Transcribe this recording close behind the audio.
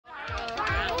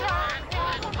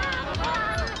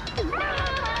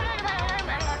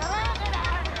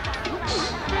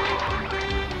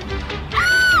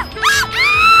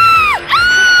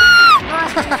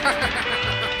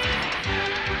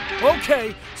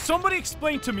Okay, somebody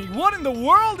explain to me what in the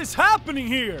world is happening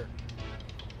here?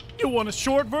 You want a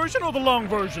short version or the long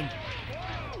version?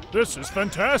 This is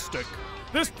fantastic.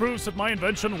 This proves that my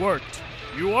invention worked.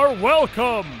 You are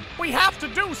welcome. We have to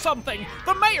do something.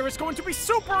 The mayor is going to be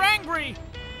super angry.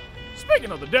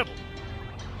 Speaking of the devil.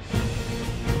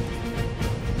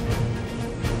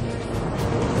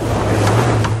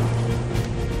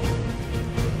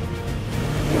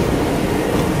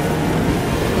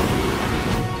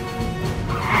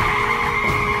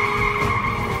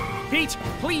 Pete,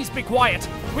 please be quiet.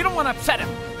 We don't want to upset him.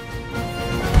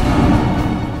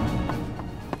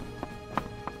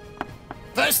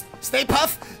 First, Stay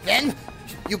Puft, then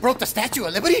you broke the Statue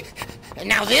of Liberty, and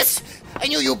now this? I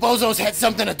knew you bozos had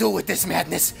something to do with this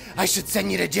madness. I should send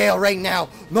you to jail right now,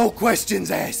 no questions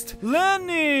asked.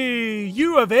 Lenny,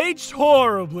 you have aged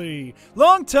horribly.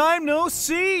 Long time no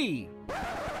see.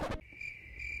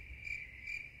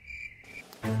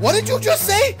 What did you just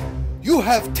say? You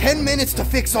have 10 minutes to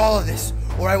fix all of this,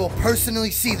 or I will personally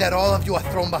see that all of you are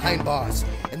thrown behind bars.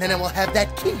 And then I will have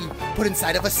that key put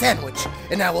inside of a sandwich,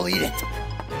 and I will eat it.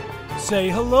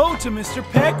 Say hello to Mr.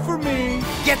 Peck for me.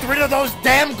 Get rid of those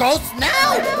damn ghosts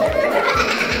now!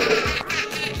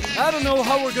 I don't know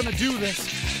how we're gonna do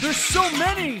this. There's so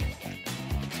many.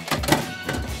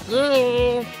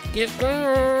 There's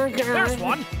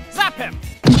one. Zap him.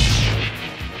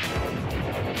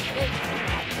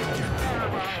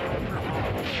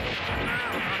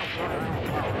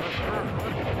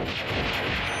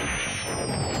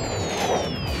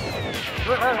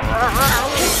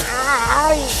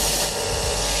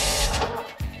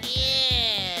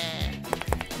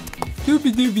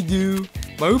 Doobie-doobie-doo.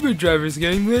 My Uber driver's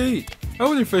getting late. I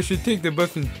wonder if I should take the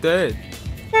bus instead.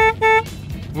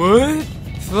 What?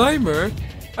 Slimer?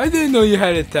 I didn't know you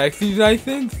had a taxi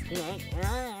license.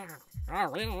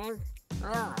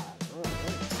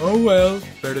 Oh well,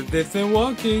 better this than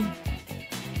walking.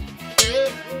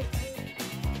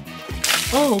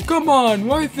 Oh, come on,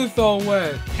 why is this all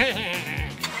wet?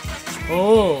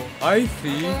 Oh, I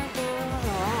see.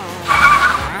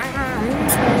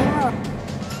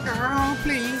 Oh,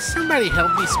 please, somebody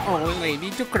help this old lady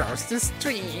to cross the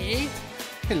street.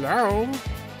 Hello?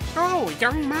 Oh,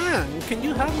 young man, can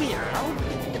you help me out?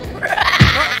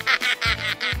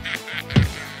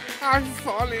 I'm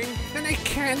falling and I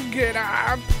can't get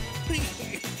up.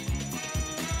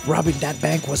 Robbing that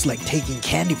bank was like taking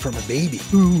candy from a baby.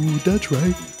 Ooh, that's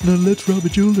right. Now let's rob a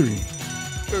jewelry.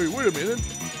 Hey, wait a minute.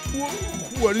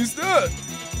 What is that?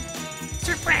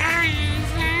 Surprise!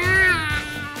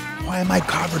 Why am I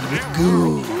covered with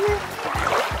goo?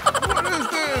 What is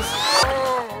this?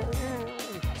 Oh.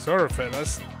 Sorry,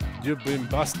 fellas. You've been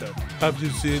busted. Have you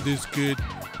seen this kid?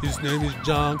 His name is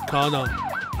John Connor.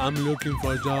 I'm looking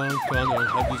for John Connor.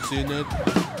 Have you seen it?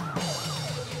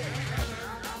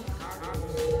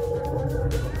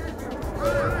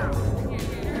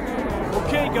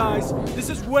 Okay, guys, this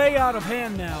is way out of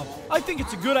hand now. I think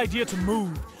it's a good idea to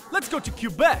move. Let's go to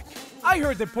Quebec. I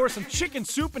heard they pour some chicken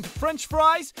soup into French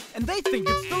fries, and they think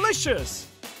it's delicious.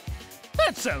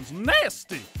 That sounds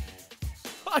nasty.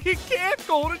 I can't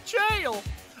go to jail.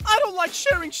 I don't like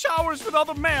sharing showers with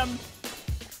other men.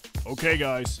 Okay,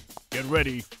 guys, get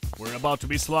ready. We're about to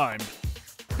be slimed.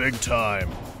 Big time.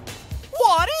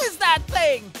 What is that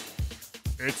thing?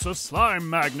 It's a slime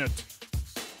magnet.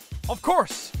 Of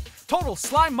course. Total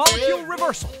slime molecule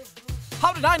reversal.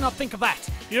 How did I not think of that?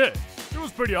 Yeah, it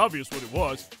was pretty obvious what it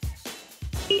was.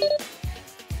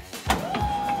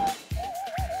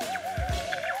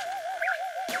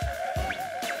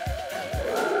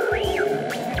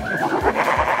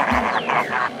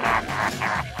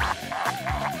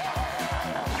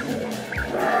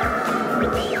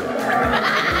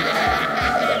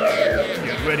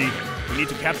 Get ready. We need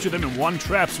to capture them in one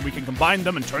trap so we can combine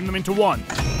them and turn them into one.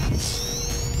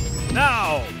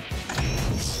 Now!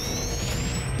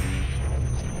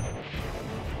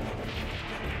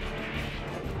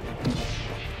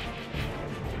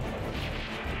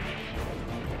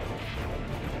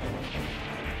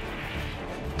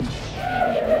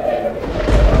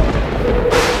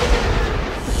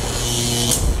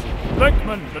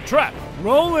 Beckman, the trap!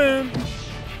 Roll in!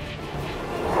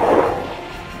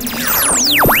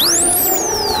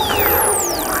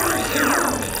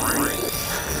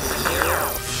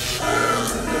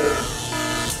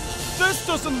 This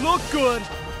doesn't look good!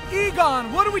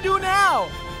 Egon, what do we do now?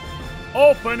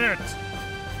 Open it!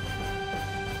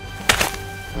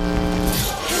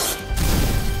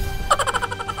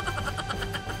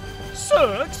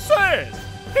 Success!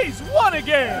 He's won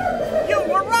again! You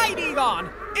were right, Egon!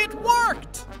 It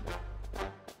worked!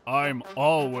 I'm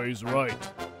always right.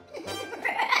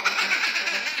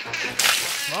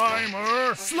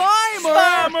 Slimer!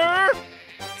 Slimer!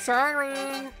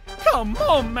 Sorry. Come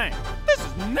on, man. This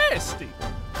is nasty.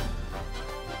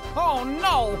 Oh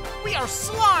no, we are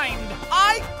slimed.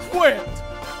 I quit.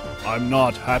 I'm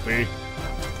not happy.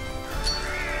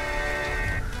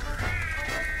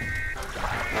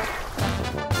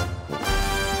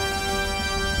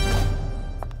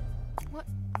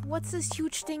 What's this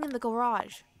huge thing in the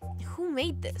garage? Who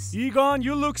made this? Egon,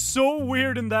 you look so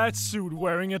weird in that suit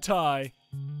wearing a tie.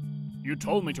 You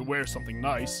told me to wear something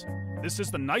nice. This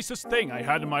is the nicest thing I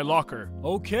had in my locker.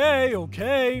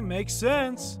 Okay, makes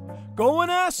sense. Go and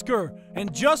ask her,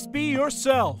 and just be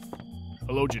yourself.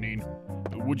 Hello, Janine.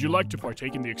 Would you like to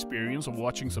partake in the experience of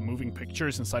watching some moving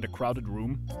pictures inside a crowded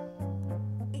room?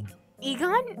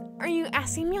 Egon, are you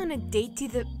asking me on a date to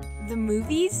the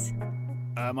movies?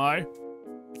 Am I?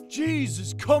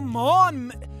 Jesus, come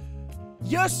on!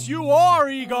 Yes, you are,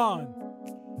 Egon!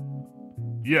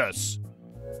 Yes.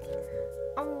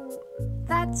 Oh,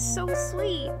 that's so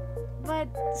sweet. But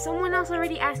someone else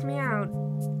already asked me out.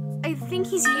 I think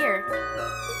he's here.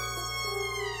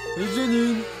 Hey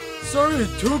Janine, sorry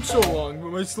it took so long, but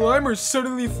my Slimer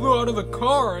suddenly flew out of the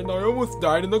car and I almost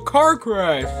died in the car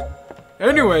crash.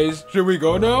 Anyways, should we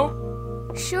go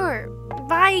now? Sure.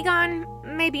 Bye, Egon.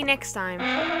 Maybe next time.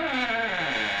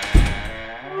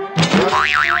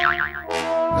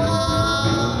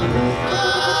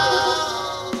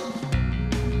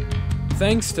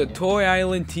 Thanks to Toy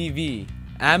Island TV,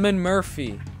 Ammon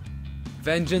Murphy,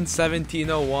 Vengeance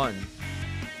 1701,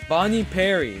 Bonnie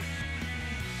Perry,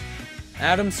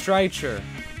 Adam Streicher,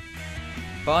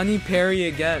 Bonnie Perry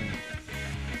again,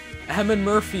 Ammon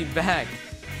Murphy back,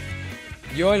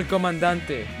 Yoel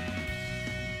Comandante,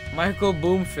 Michael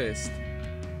Boomfist.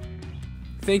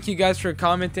 Thank you guys for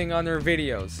commenting on our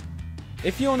videos.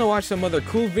 If you want to watch some other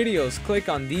cool videos, click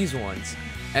on these ones.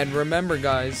 And remember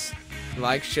guys,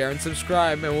 like, share, and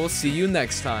subscribe, and we'll see you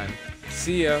next time.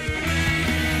 See ya.